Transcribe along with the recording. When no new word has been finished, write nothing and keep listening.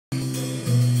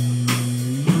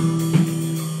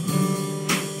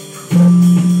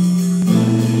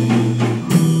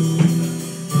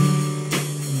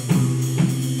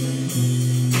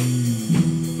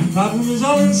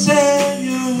said,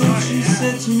 you're what she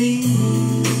said to me.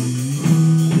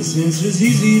 This answer's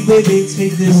easy, baby,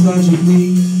 take this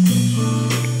logically.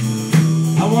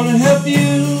 I wanna help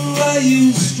you while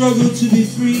you struggle to be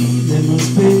free. There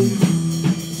must be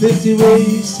 50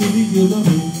 ways to leave your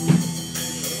lover.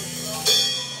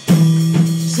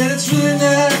 She said it's really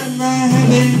not my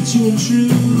habit to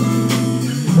intrude.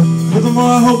 Furthermore,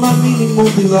 I hope my meaning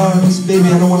won't be lost. Baby,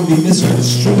 I don't want to be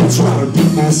misconstrued, so I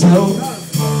repeat myself. At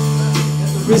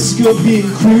the risk of being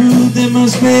crude, there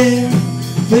must be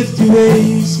 50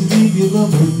 ways to leave your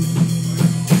lover.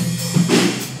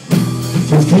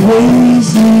 50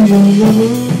 ways to leave your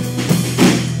lover.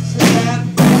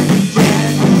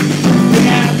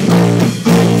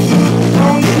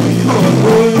 Don't get me caught,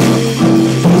 boy.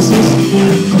 This is the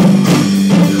thing.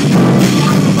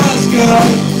 Let's go.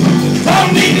 Don't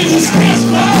need to discuss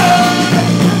love.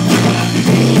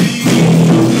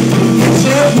 It's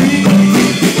every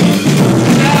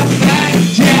without that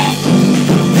jack.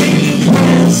 Make it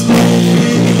Wednesday.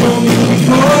 Don't need to be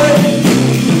coy.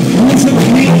 It's a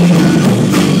me.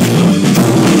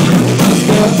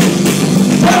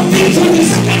 Don't need to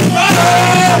discuss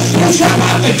love. Let's have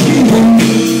out the key.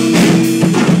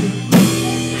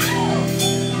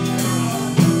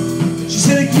 She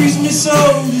said it grieves me so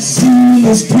to see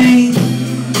this pain.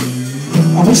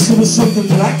 I wish there was something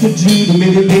that I could do to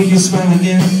maybe make you smile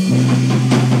again.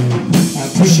 I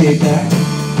appreciate that.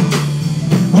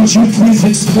 Would you please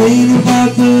explain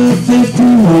about the 50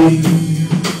 ways?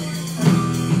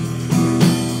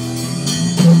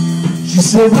 She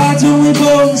said, why don't we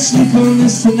both sleep on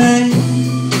this tonight?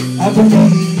 I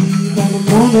believe by the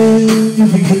morning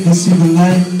you'll begin to see the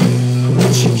light. And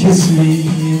then she kissed me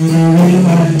and I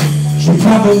realized she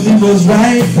probably was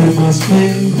right. There must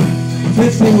be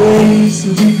 50 ways to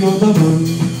leave your lover.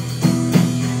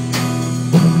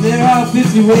 There are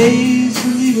 50 ways to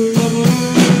leave a lover.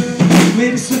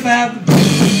 Maybe slip out the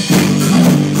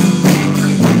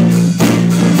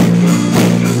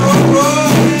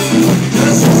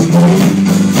just as good.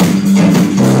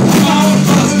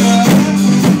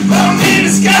 Don't need to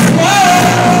discuss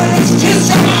words. Just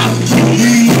come out the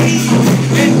key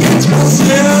and get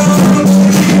yourself.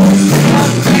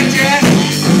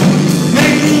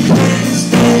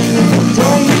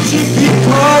 Don't let you be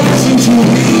caught, listen to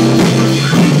me.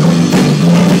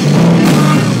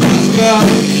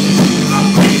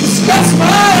 Discuss my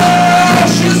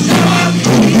ashes,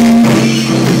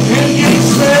 and get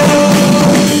yourself.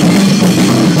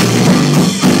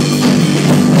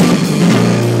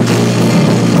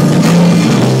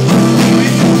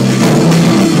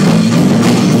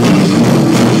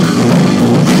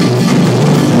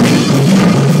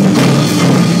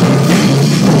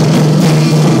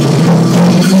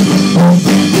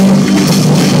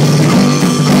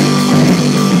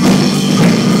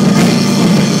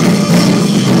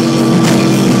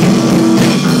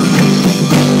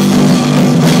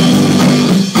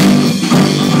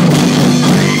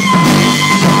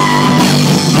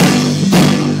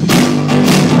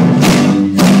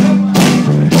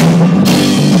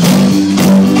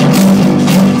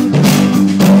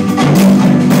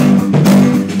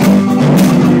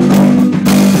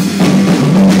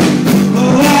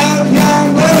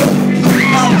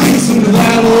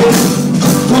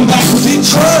 Come back to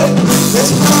Detroit,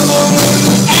 let's come on in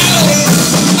the alley.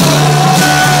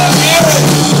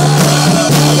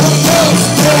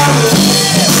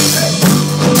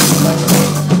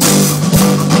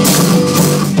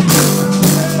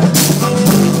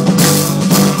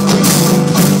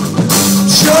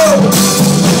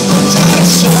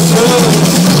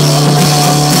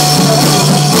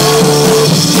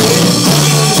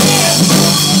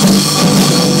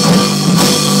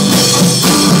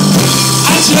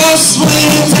 Just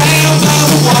swim down by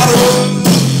the water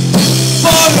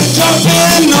for the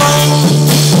jumping on.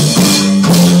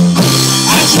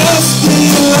 I just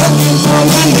been looking for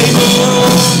my neighbor,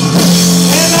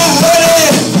 and I heard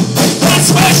it, that's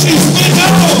where she's been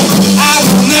on. I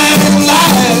was never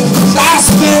lying, I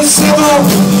spent several.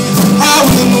 How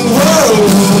in the world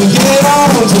will we get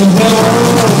on to heaven?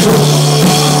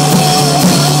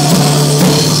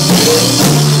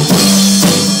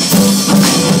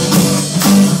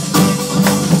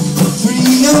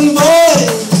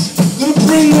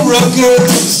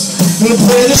 Gonna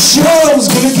play the shows,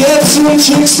 gonna get some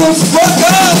chicks to fuck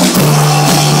up.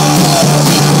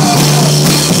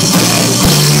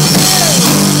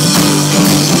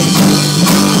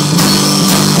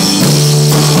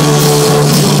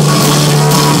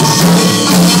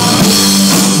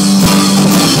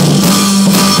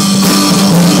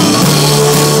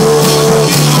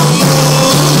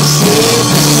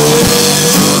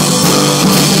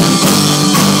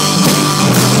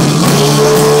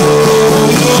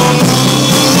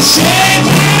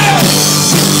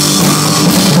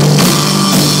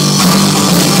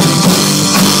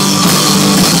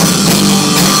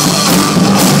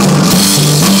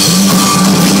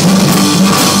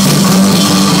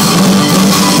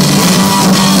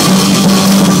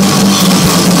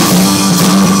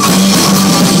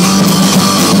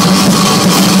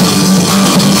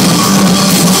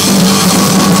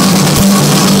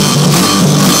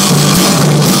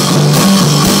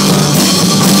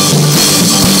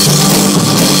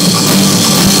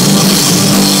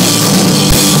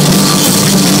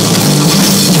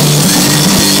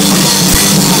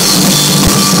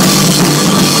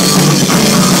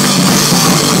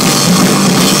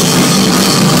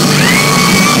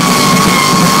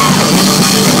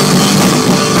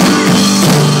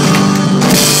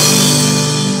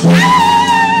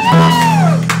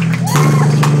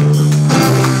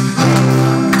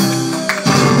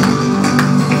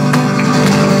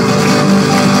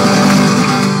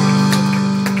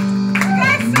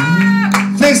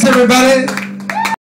 Thanks, everybody.